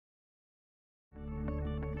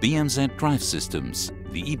BMZ Drive Systems,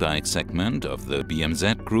 the e-bike segment of the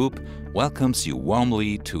BMZ Group, welcomes you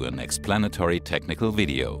warmly to an explanatory technical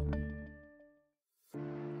video.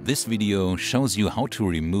 This video shows you how to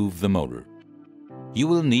remove the motor. You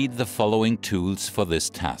will need the following tools for this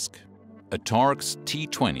task: a Torx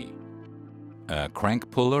T20, a crank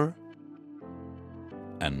puller,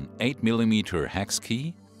 an 8mm hex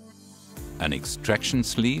key, an extraction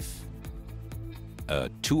sleeve, a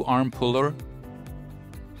 2-arm puller,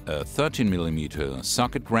 a 13mm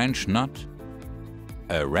socket wrench nut,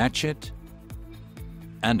 a ratchet,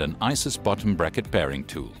 and an ISIS bottom bracket bearing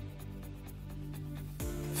tool.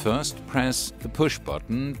 First, press the push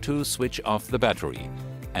button to switch off the battery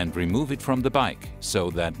and remove it from the bike so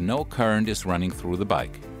that no current is running through the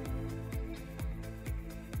bike.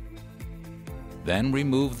 Then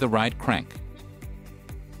remove the right crank.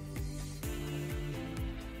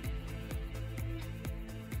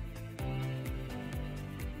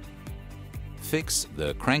 Fix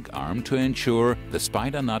the crank arm to ensure the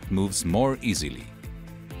spider nut moves more easily.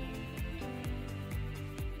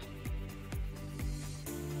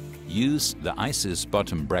 Use the ISIS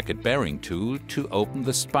bottom bracket bearing tool to open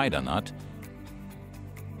the spider nut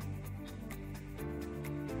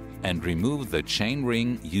and remove the chain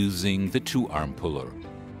ring using the 2-arm puller.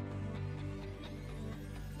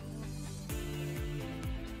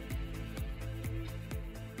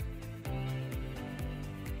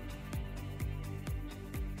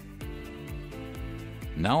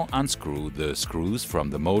 Now unscrew the screws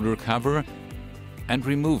from the motor cover and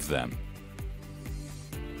remove them.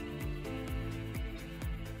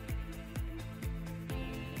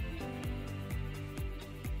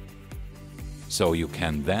 So you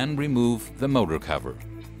can then remove the motor cover.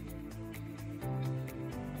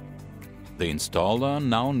 The installer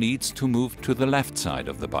now needs to move to the left side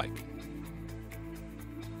of the bike.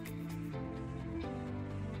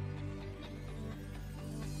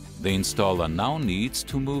 The installer now needs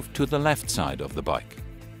to move to the left side of the bike.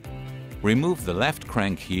 Remove the left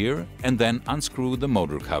crank here and then unscrew the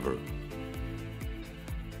motor cover.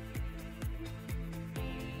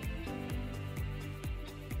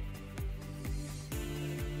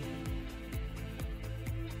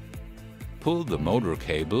 Pull the motor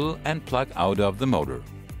cable and plug out of the motor.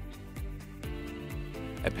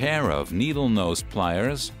 A pair of needle-nosed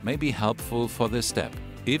pliers may be helpful for this step,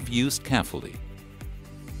 if used carefully.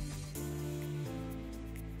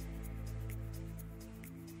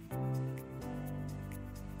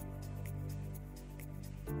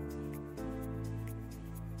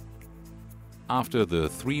 After the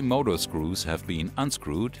 3 motor screws have been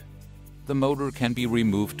unscrewed, the motor can be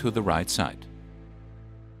removed to the right side.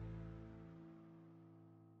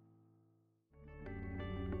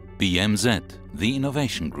 BMZ, the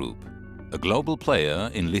Innovation Group, a global player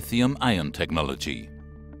in lithium-ion technology.